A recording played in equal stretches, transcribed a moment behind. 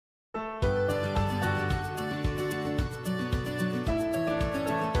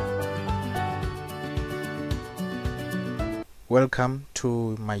Welcome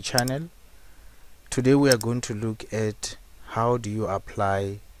to my channel. Today we are going to look at how do you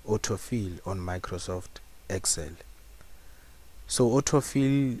apply autofill on Microsoft Excel. So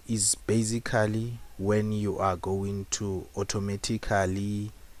autofill is basically when you are going to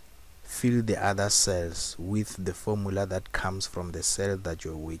automatically fill the other cells with the formula that comes from the cell that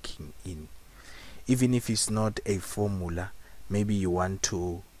you're working in. Even if it's not a formula, maybe you want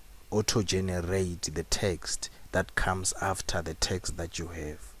to auto-generate the text that comes after the text that you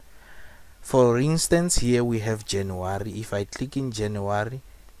have. For instance, here we have January. If I click in January,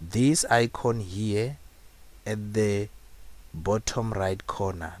 this icon here at the bottom right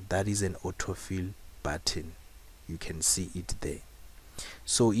corner, that is an autofill button. You can see it there.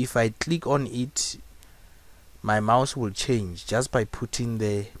 So if I click on it, my mouse will change. Just by putting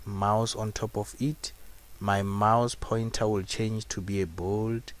the mouse on top of it, my mouse pointer will change to be a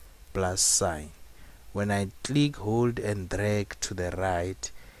bold plus sign. When I click, hold and drag to the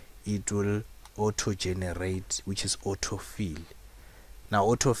right, it will auto generate, which is autofill. Now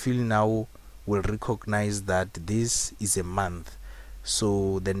autofill now will recognize that this is a month,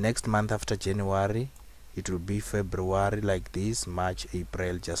 so the next month after January it will be February like this, March,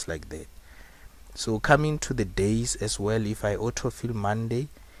 April, just like that. So coming to the days as well, if I autofill Monday,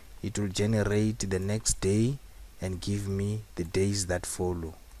 it will generate the next day and give me the days that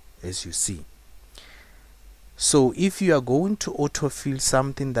follow, as you see. So if you are going to autofill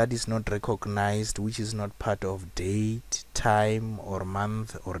something that is not recognized, which is not part of date, time or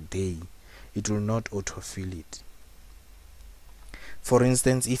month or day, it will not autofill it. For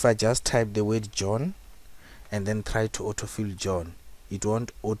instance, if I just type the word John and then try to autofill John, it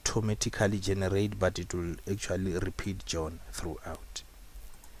won't automatically generate, but it will actually repeat John throughout.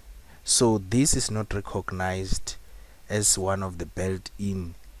 So this is not recognized as one of the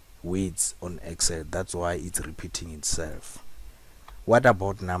built-in words on Excel. That's why it's repeating itself. What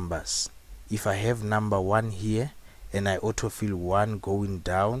about numbers? If I have number 1 here and I autofill 1 going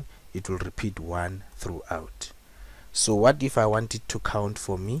down, it will repeat 1 throughout. So what if I want it to count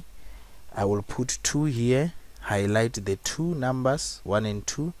for me? I will put 2 here, highlight the 2 numbers 1 and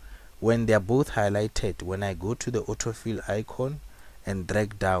 2. When they are both highlighted, when I go to the autofill icon and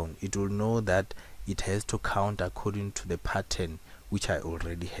drag down, it will know that it has to count according to the pattern which I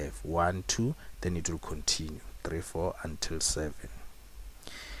already have. 1, 2, then it will continue 3, 4 until 7.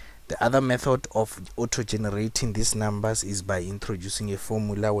 The other method of auto generating these numbers is by introducing a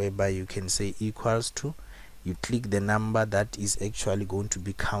formula whereby you can say equals to, you click the number that is actually going to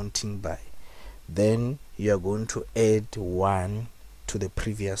be counting by, then you are going to add 1 to the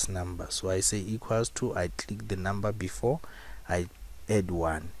previous number. So I say equals to, I click the number before, I add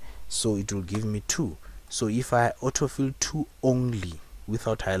 1, so it will give me 2. So if I autofill 2 only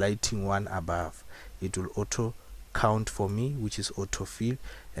without highlighting 1 above, it will auto count for me, which is autofill,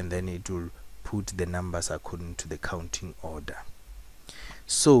 and then it will put the numbers according to the counting order.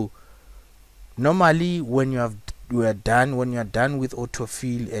 So normally when you are done with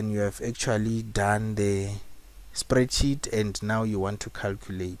autofill and you have actually done the spreadsheet and now you want to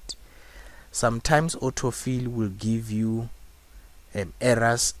calculate, sometimes autofill will give you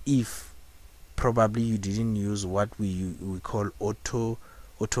errors if probably you didn't use what we call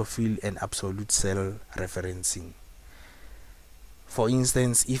autofill and absolute cell referencing. For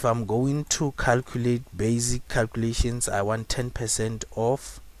instance, if I'm going to calculate basic calculations, I want 10%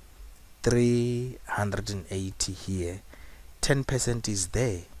 of 380 here. 10% is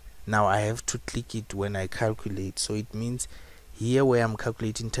there. Now I have to click it when I calculate. So it means here where I'm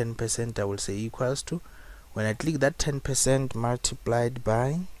calculating 10%, I will say equals to, when I click that 10% multiplied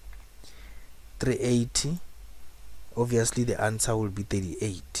by 380, obviously the answer will be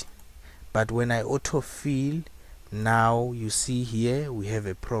 38. But when I autofill, now you see here we have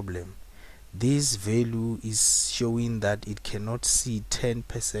a problem. This value is showing that it cannot see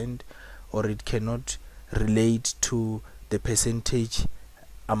 10%, or it cannot relate to the percentage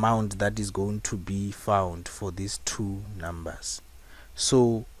amount that is going to be found for these 2 numbers.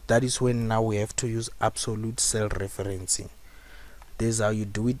 So that is when now we have to use absolute cell referencing. This is how you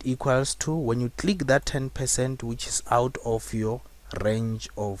do it. Equals to, when you click that 10% which is out of your range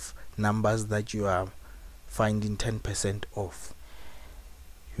of numbers that you are finding 10% of,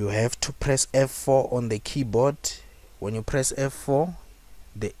 you have to press F4 on the keyboard. When you press F4,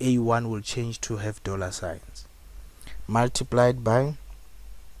 the A1 will change to have dollar signs multiplied by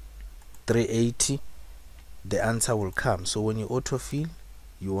 380. The answer will come. So when you autofill,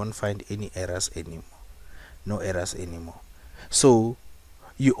 you won't find any errors anymore, no errors anymore. So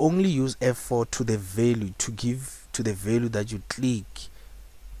you only use F4 to the value, to give to the value that you click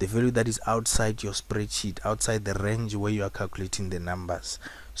the value that is outside your spreadsheet, outside the range where you are calculating the numbers.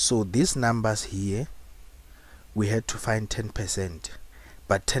 So these numbers here, we had to find 10%,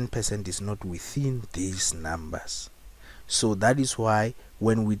 but 10% is not within these numbers. So that is why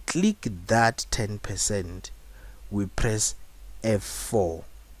when we click that 10%, we press F4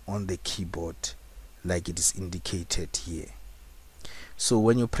 on the keyboard like it is indicated here. So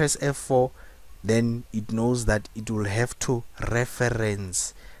when you press F4, then it knows that it will have to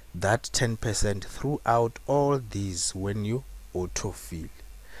reference that 10% throughout all these when you autofill.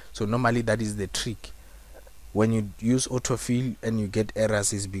 So normally that is the trick. When you use autofill and you get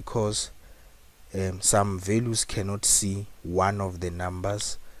errors, is because some values cannot see one of the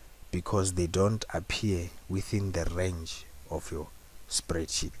numbers because they don't appear within the range of your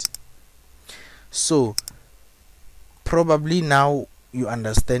spreadsheet. So probably now you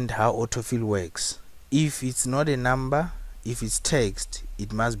understand how autofill works. If it's not a number, if it's text,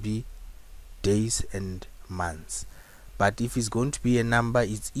 it must be days and months. But if it's going to be a number,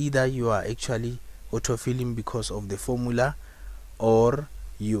 it's either you are actually autofilling because of the formula, or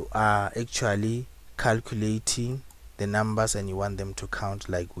you are actually calculating the numbers and you want them to count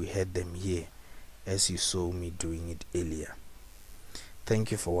like we had them here, as you saw me doing it earlier. Thank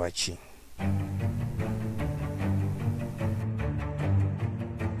you for watching.